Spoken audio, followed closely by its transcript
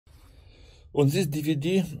On this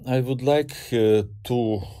DVD, I would like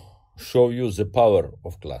to show you the power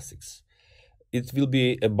of classics. It will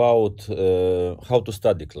be about how to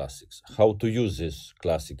study classics, how to use these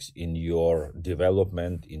classics in your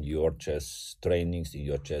development, in your chess trainings, in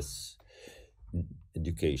your chess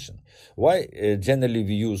education. Why generally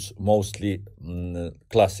we use mostly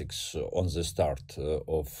classics on the start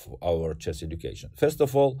of our chess education? First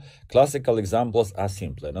of all, classical examples are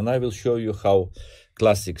simpler, and I will show you how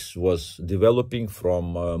classics was developing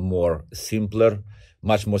from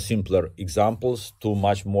much more simpler examples to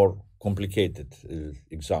much more complicated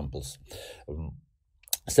examples.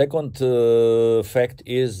 Second fact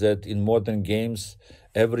is that in modern games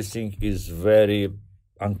everything is very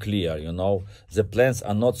unclear. The plans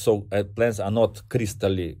are not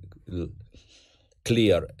crystal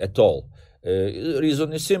clear at all.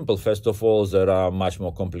 Reason is simple. First of all, there are much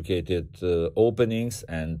more complicated openings,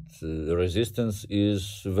 and resistance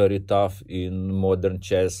is very tough in modern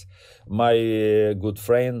chess. My good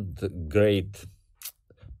friend, great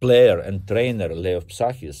player and trainer Lev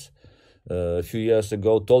Psachis, a few years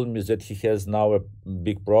ago told me that he has now a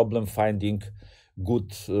big problem finding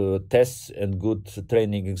good tests and good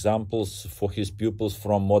training examples for his pupils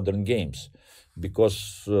from modern games,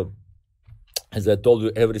 because as I told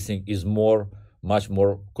you, everything is much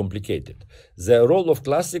more complicated. The role of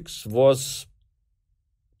classics was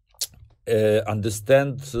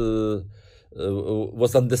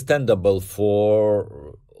understandable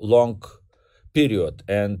for long period,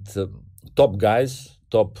 and top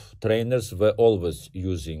trainers were always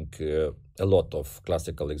using a lot of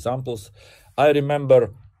classical examples. I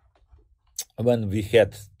remember when we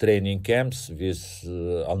had training camps with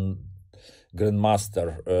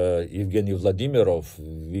Grandmaster Evgeny Vladimirov.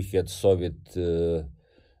 We had Soviet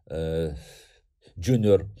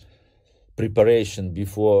junior preparation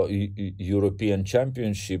before European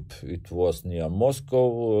Championship. It was near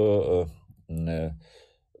Moscow.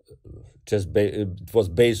 It was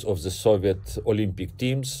base of the Soviet Olympic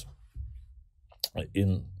teams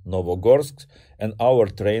in Novogorsk, and our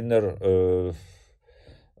trainer,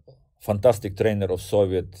 fantastic trainer of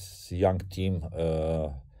Soviet young team,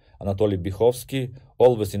 Anatoly Bykhovsky,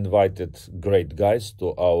 always invited great guys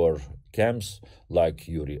to our camps, like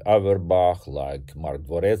Yuri Averbach, like Mark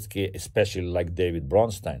Dvoretsky, especially like David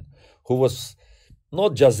Bronstein, who was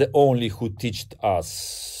not just the only who taught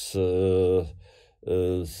us a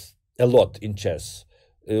lot in chess.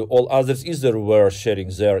 All others either were sharing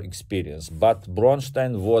their experience, but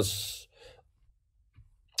Bronstein was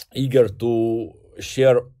eager to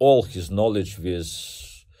share all his knowledge with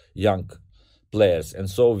young players, and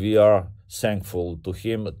so we are thankful to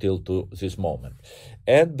him till to this moment.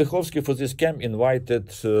 And Bykhovsky for this camp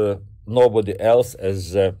invited nobody else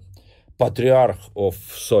as the patriarch of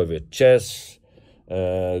Soviet chess,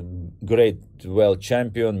 great world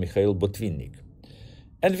champion Mikhail Botvinnik.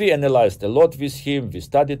 And we analyzed a lot with him, we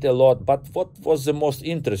studied a lot, but what was the most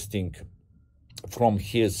interesting from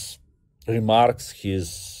his remarks,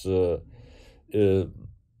 his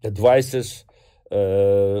advices,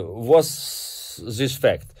 was this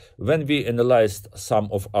fact. When we analyzed some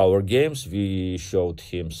of our games, we showed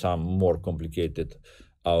him some more complicated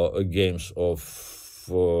games of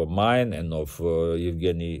mine and of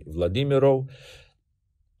Evgeny Vladimirov.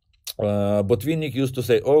 Botvinnik used to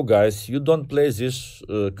say, "Oh, guys, you don't play this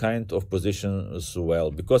kind of positions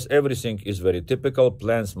well, because everything is very typical.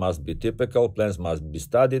 Plans must be typical. Plans must be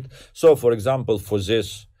studied. So, for example, for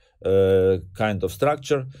this kind of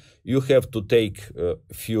structure, you have to take a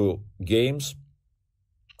few games,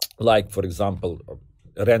 like, for example,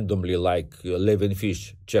 randomly, like Levin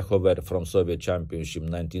Fish, Chekhover from Soviet Championship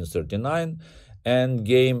 1939, and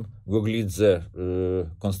game Guglidze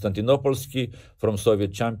Konstantinopolsky from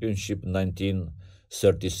Soviet Championship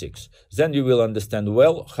 1936. Then you will understand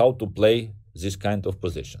well how to play this kind of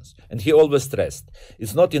positions." And he always stressed,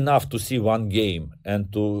 it's not enough to see one game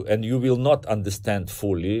and you will not understand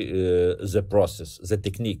fully the process, the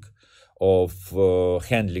technique of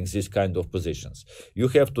handling this kind of positions. You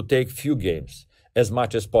have to take few games, as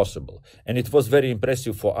much as possible. And it was very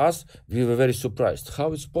impressive for us. We were very surprised.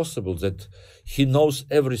 How it's possible that he knows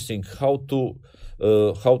everything, how to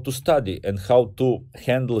study and how to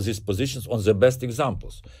handle these positions on the best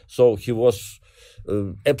examples. So he was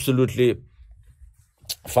absolutely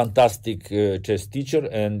fantastic chess teacher,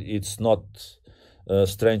 and it's not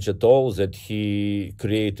strange at all that he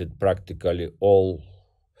created practically all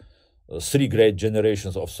three great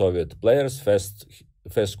generations of Soviet players. First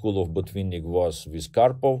school of Botvinnik was with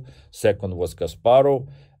Karpov, second was Kasparov,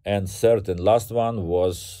 and third and last one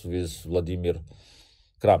was with Vladimir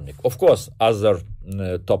Kramnik. Of course, other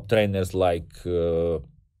top trainers like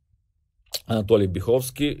Anatoly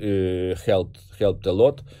Bykhovsky helped a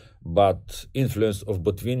lot, but influence of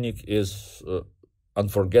Botvinnik is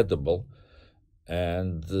unforgettable,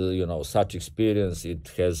 and such experience it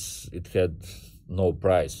had no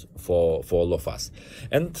price for all of us.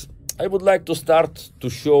 And I would like to start to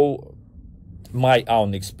show my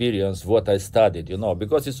own experience, what I studied,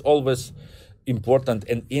 because it's always important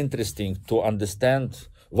and interesting to understand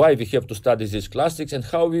why we have to study these classics and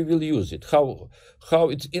how we will use it, how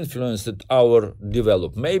it influenced our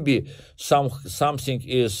development. Maybe something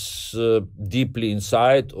is deeply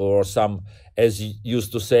inside, or some, as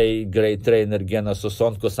used to say great trainer Gena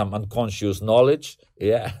Sosonko, some unconscious knowledge.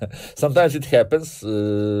 Yeah, sometimes it happens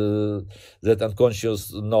that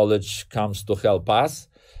unconscious knowledge comes to help us,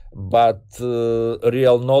 but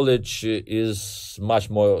real knowledge is much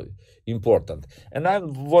more important. And I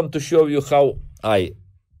want to show you how I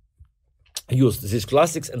used these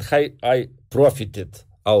classics and how I profited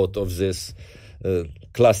out of these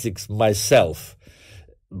classics myself.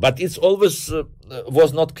 But it's always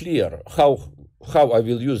was not clear how I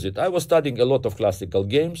will use it. I was studying a lot of classical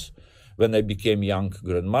games when I became young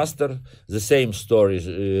grandmaster. The same stories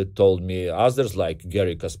told me others, like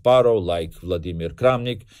Garry Kasparov, like Vladimir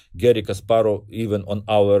Kramnik. Garry Kasparov, even on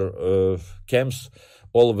our camps,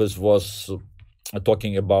 always was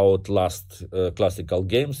talking about last classical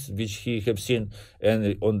games which he have seen.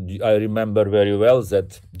 And I remember very well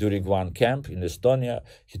that during one camp in Estonia,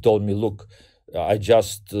 he told me, look, I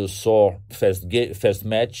just saw first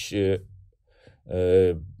match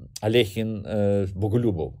Alekhine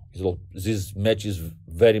Bogolyubov. This match is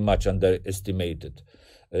very much underestimated.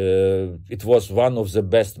 It was one of the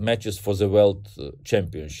best matches for the world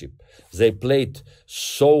championship. They played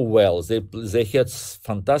so well. They had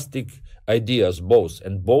fantastic ideas, both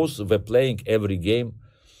were playing every game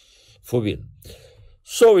for win.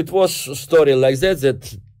 So it was a story like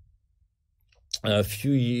that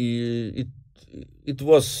it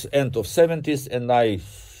was end of 70s, and I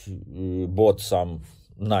bought some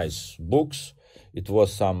nice books. It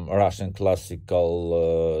was some Russian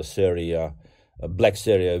classical seria, black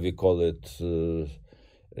seria we call it,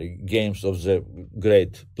 games of the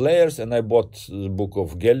great players, and I bought the book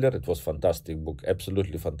of Geller. It was fantastic book,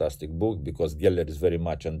 absolutely fantastic book, because Geller is very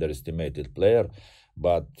much underestimated player,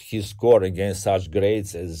 but his score against such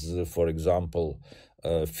greats as, for example,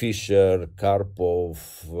 Fischer, Karpov,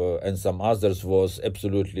 and some others was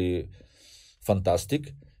absolutely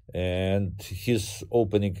fantastic. And his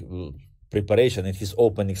opening preparation and his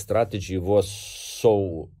opening strategy was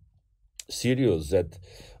so serious that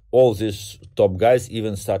all these top guys,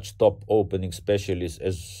 even such top opening specialists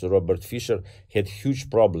as Robert Fischer, had huge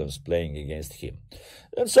problems playing against him.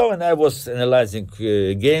 And so when I was analyzing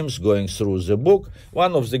games, going through the book,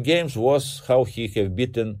 one of the games was how he had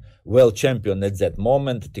beaten world champion at that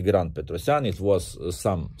moment, Tigran Petrosyan. It was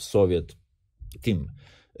some Soviet team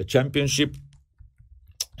championship.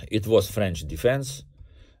 It was French defense.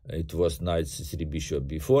 It was knight c3, bishop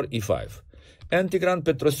b4, e5. And Tigran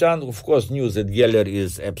Petrosyan, of course, knew that Geller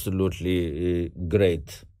is absolutely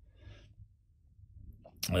great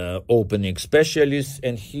opening specialist,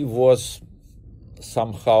 and he was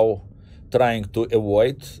somehow trying to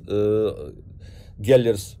avoid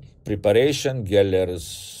Geller's preparation,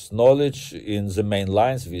 Geller's knowledge in the main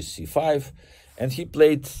lines with c5, and he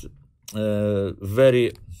played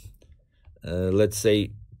very, let's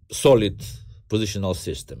say, solid positional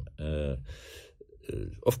system.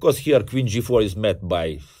 Of course, here queen g4 is met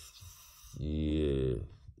by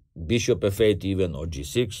bishop f8 even, or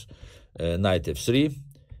g6, knight f3,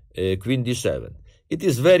 queen d7. It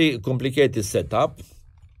is very complicated setup.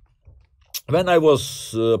 When I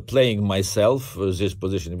was playing myself this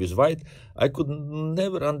position with white, I could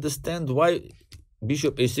never understand why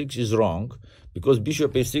bishop a6 is wrong, because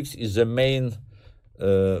bishop a6 is the main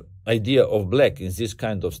idea of black in this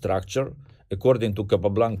kind of structure. According to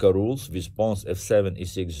Capablanca rules, with pawns f7,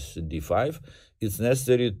 e6, d5, it's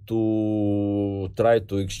necessary to try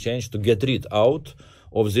to exchange, to get rid out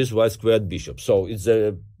of this white squared bishop. So it's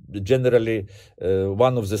generally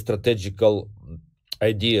one of the strategical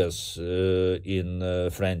ideas in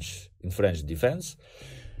French defense.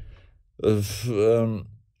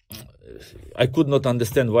 I could not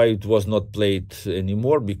understand why it was not played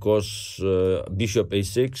anymore, because bishop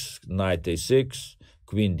a6, knight a6,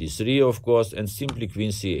 queen d3, of course, and simply queen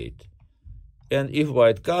c8. And if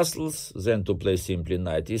white castles, then to play simply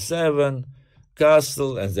knight e7,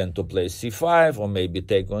 castle, and then to play c5, or maybe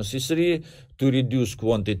take on c3, to reduce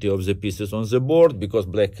quantity of the pieces on the board, because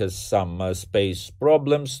black has some space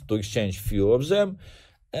problems, to exchange few of them.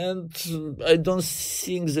 And I don't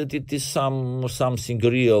think that it is something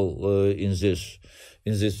real in this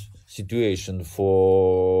situation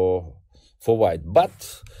for white.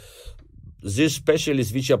 But these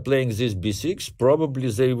specialists which are playing this b6, probably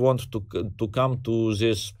they want to come to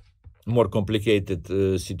this more complicated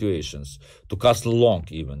situations, to castle long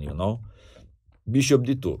even, you know. Bishop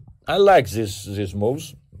d2. I like these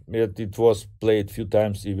moves. It was played few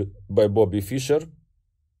times even by Bobby Fischer.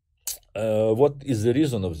 What is the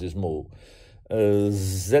reason of this move?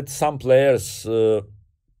 That some players,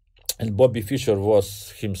 and Bobby Fischer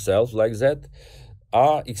was himself like that,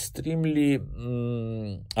 are extremely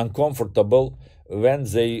uncomfortable when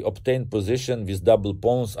they obtain position with double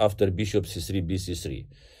pawns after bishop c3, bc3.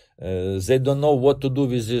 They don't know what to do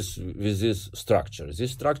with this structure.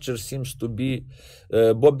 This structure seems to be,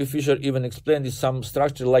 Bobby Fischer even explained it, some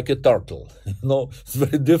structure like a turtle. You know, it's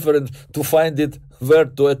very different to find it where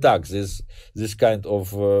to attack this kind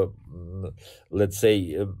of, let's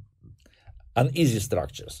say, uneasy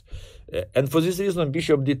structures. And for this reason,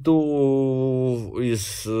 bishop d2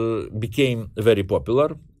 became very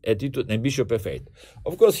popular attitude, and bishop f8.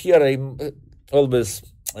 Of course, here I'm always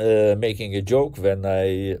making a joke when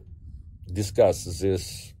I discuss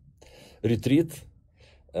this retreat,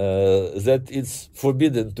 that it's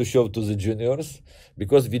forbidden to show to the juniors,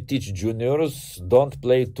 because we teach juniors don't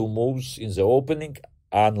play two moves in the opening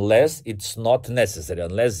unless it's not necessary,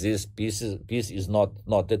 unless this piece is not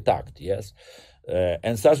attacked. Yes.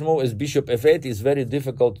 And such move as bishop f8 is very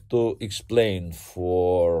difficult to explain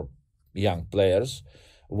for young players,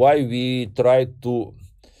 why we try to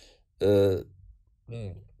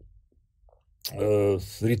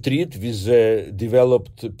retreat with a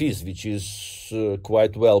developed piece which is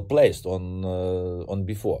quite well placed on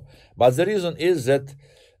b4. But the reason is that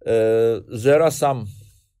there are some,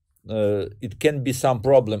 it can be some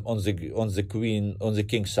problem on the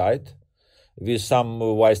king side, with some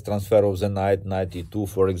wise transfer of the knight e2,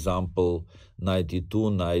 for example, knight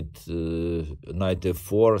e2, knight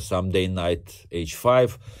f4, someday knight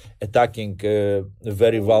h5, attacking a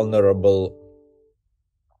very vulnerable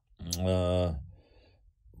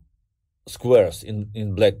squares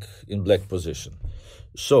in black position.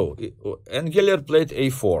 So, and Geller played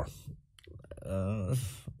a4.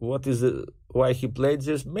 What is why he played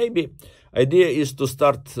this? Maybe idea is to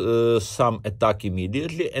start some attack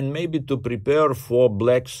immediately, and maybe to prepare for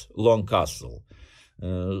black's long castle.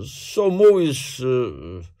 So move is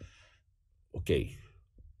okay,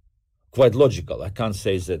 quite logical. I can't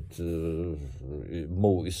say that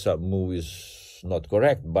move is not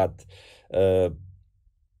correct, but there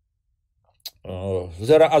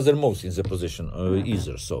are other moves in the position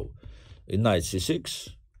either. So knight c6,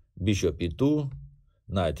 bishop e2,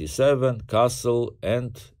 knight e7, castle,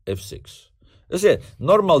 and f6. That's it.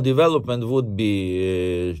 Normal development would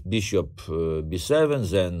be bishop b7,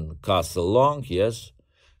 then castle long, yes,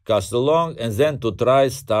 castle long, and then to try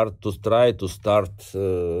to start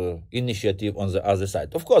initiative on the other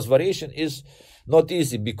side. Of course, variation is not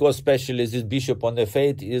easy, because especially this bishop on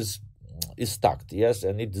f8 is stacked, yes,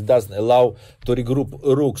 and it doesn't allow to regroup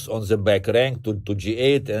rooks on the back rank to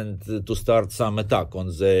g8 and to start some attack on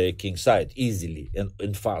the king side easily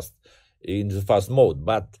and fast, in the fast mode.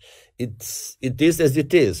 But it is as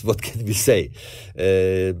it is. What can we say?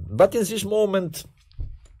 But in this moment,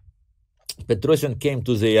 Petrosian came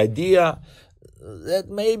to the idea that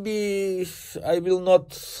maybe I will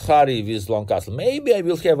not hurry with long castle. Maybe I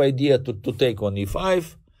will have idea to take on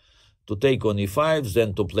e5,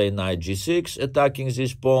 then to play knight g6, attacking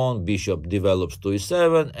this pawn, bishop develops to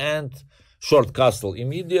e7, and short castle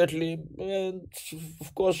immediately. And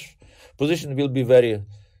of course, position will be very,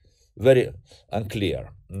 very unclear.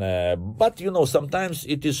 But you know, sometimes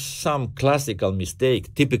it is some classical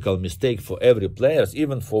mistake, typical mistake for every player,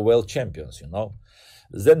 even for world champions, you know.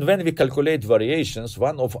 Then when we calculate variations,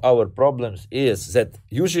 one of our problems is that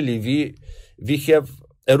usually we have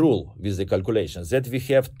a rule with the calculations that we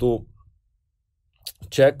have to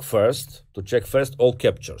check first all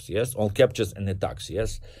captures, yes, all captures and attacks,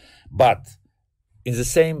 yes. But in the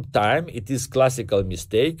same time, it is classical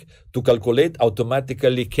mistake to calculate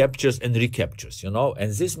automatically captures and recaptures, you know,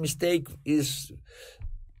 and this mistake is,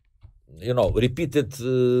 you know, repeated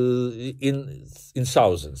in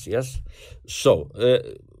thousands, yes. So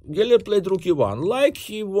Geller played rook e1, like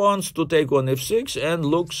he wants to take on f6 and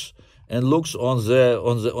looks on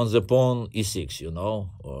the pawn e6, you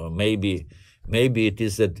know, or maybe it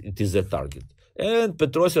is a target, and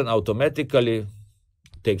Petrosian automatically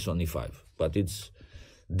takes on e5. But it's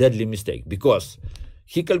deadly mistake, because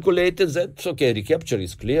he calculated that okay, recapture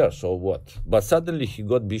is clear, so what? But suddenly he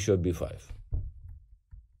got bishop b5,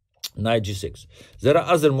 knight g6. There are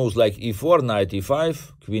other moves like e4, knight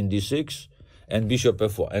e5, queen d6, and bishop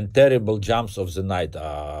f4. And terrible jumps of the knight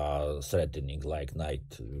are threatening, like knight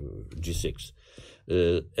g6.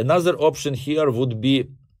 Another option here would be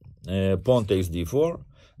pawn takes d4,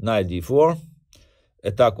 knight d4,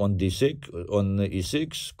 attack on d6, on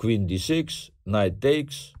e6, queen d6, knight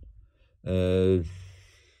takes,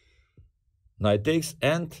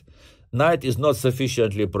 and knight is not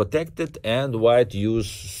sufficiently protected, and white use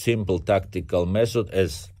simple tactical method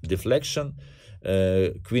as deflection.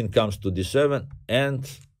 Queen comes to d7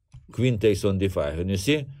 and queen takes on d5, and you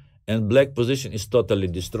see, and black position is totally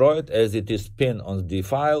destroyed as it is pinned on the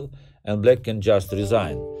file, and black can just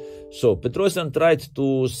resign. So Petrosian tried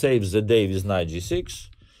to save the day with knight g6,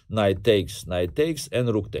 knight takes, and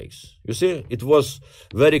rook takes. You see, it was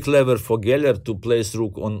very clever for Geller to place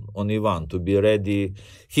rook on e1 to be ready.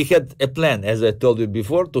 He had a plan, as I told you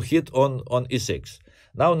before, to hit on e6.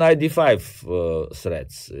 Now knight d5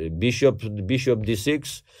 threats. Bishop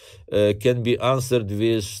d6 can be answered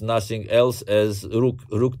with nothing else as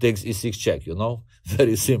rook takes e6 check, you know.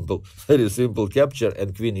 Very simple capture,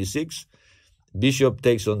 and queen e6. Bishop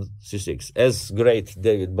takes on c6. As great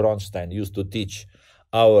David Bronstein used to teach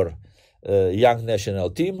our young national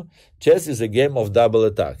team, chess is a game of double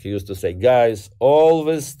attack. He used to say, guys,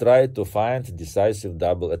 always try to find decisive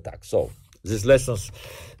double attack. So these lessons,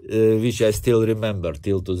 which I still remember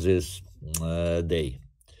till to this day.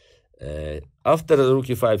 After rook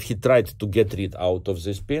e5, he tried to get rid out of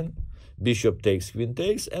this pin. Bishop takes, queen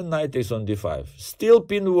takes, and knight takes on d5. Still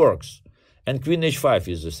pin works, and queen h5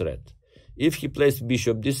 is the threat. If he plays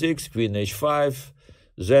bishop d6, queen h5,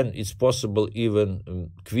 then it's possible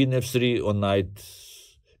even queen f3 or knight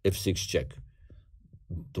f6 check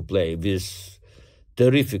to play with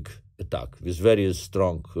terrific attack, with very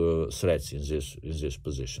strong threats in this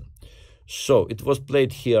position. So it was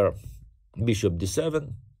played here: bishop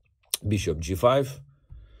d7, bishop g5,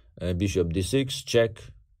 bishop d6 check,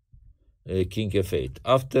 king f8.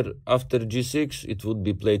 After g6, it would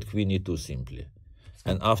be played queen e2 simply,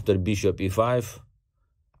 and after bishop e5,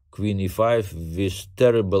 queen e5 with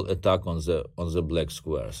terrible attack on the black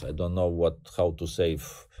squares. I don't know how to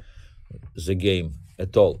save the game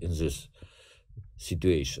at all in this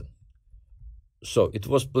situation. So it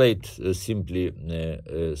was played it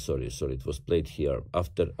was played here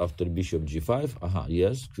after bishop g5.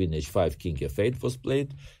 Yes, queen h5, king f8 was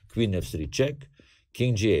played, queen f3 check,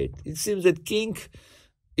 king g8. It seems that king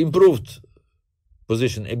improved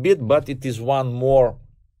position a bit, but it is one more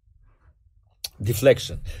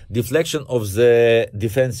deflection of the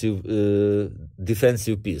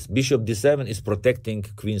defensive piece. Bishop d7 is protecting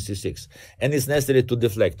queen c6, and it's necessary to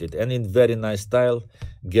deflect it. And in very nice style,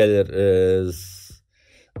 Geller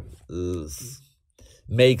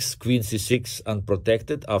makes queen c6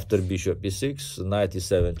 unprotected after bishop e6, knight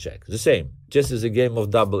e7 check. The same. Chess is a game of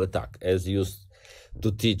double attack, as used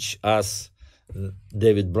to teach us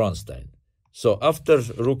David Bronstein. So after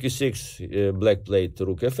rook e6, black played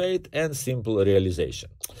rook f8 and simple realization.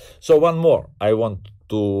 So one more. I want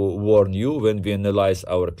to warn you, when we analyze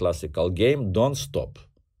our classical game, don't stop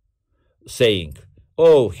saying,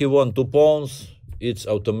 oh, he won 2 pawns, it's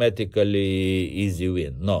automatically easy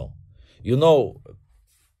win. No. You know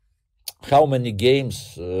how many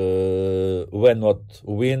games were not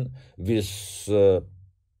win with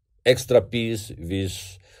extra piece,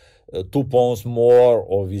 with 2 pawns more,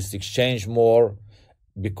 or with exchange more,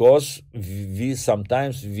 because we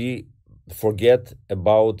sometimes forget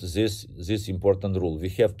about this important rule. We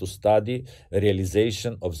have to study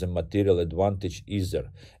realization of the material advantage either,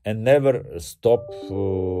 and never stop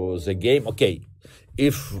the game. Okay,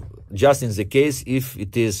 if just in the case if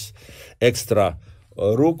it is extra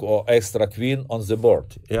rook or extra queen on the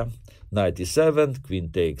board, yeah, knight e7, queen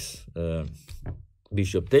takes,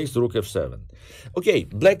 bishop takes, rook f7. Okay,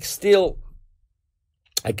 black still,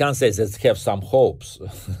 I can't say that have some hopes.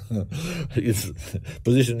 Its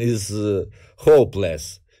position is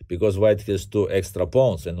hopeless because white has 2 extra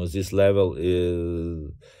pawns, and on this level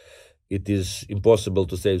it is impossible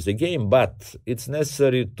to save the game. But it's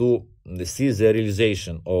necessary to see the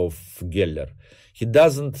realization of Geller. He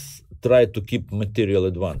doesn't try to keep material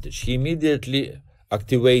advantage. He immediately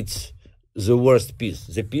activates the worst piece,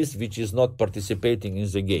 the piece which is not participating in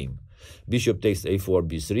the game. Bishop takes a4,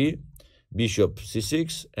 b3, bishop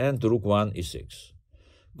c6, and rook 1 e6.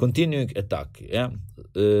 Continuing attack. Yeah?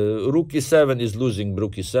 Rook e7 is losing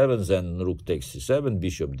rook e7, then rook takes c7,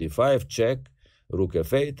 bishop d5, check, rook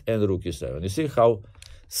f8, and rook e7. You see how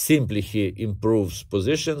simply he improves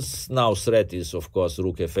positions. Now threat is, of course,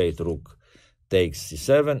 rook f8, rook takes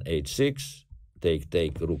c7, h6,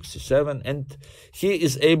 take, rook c7, and he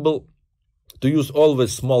is able to use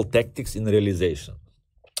always small tactics in realization.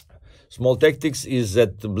 Small tactics is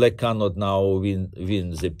that black cannot now win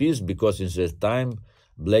the piece, because in that time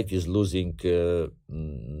black is losing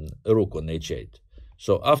rook on h8.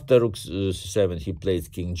 So after rook c7 he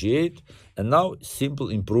played king g8, and now simple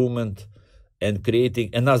improvement and creating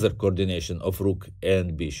another coordination of rook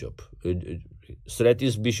and bishop. Threat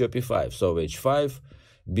is bishop e5, so h5,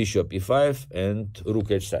 bishop e5, and rook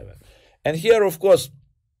h7. And here, of course,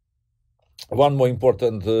 one more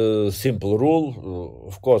important simple rule.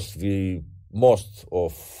 Of course, most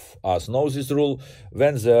of us know this rule.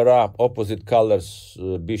 When there are opposite colors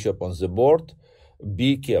bishop on the board,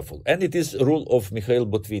 be careful. And it is rule of Mikhail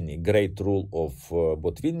Botvinnik, great rule of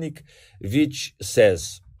Botvinnik, which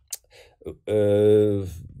says when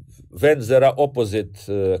there are opposite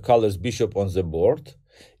colors bishop on the board,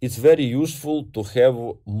 it's very useful to have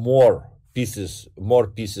more pieces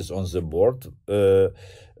on the board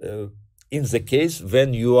in the case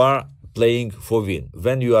when you are playing for win.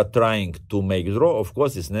 When you are trying to make draw, of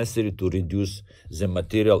course, it's necessary to reduce the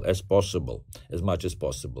material as much as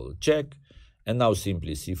possible. Check, and now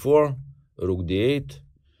simply c4, rook d8,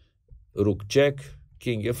 rook check,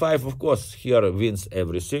 king e5. Of course, here wins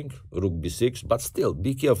everything, rook b6, but still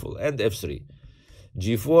be careful, and f3,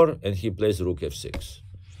 g4, and he plays rook f6.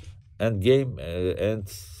 And game, and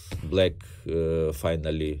black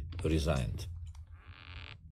finally resigned.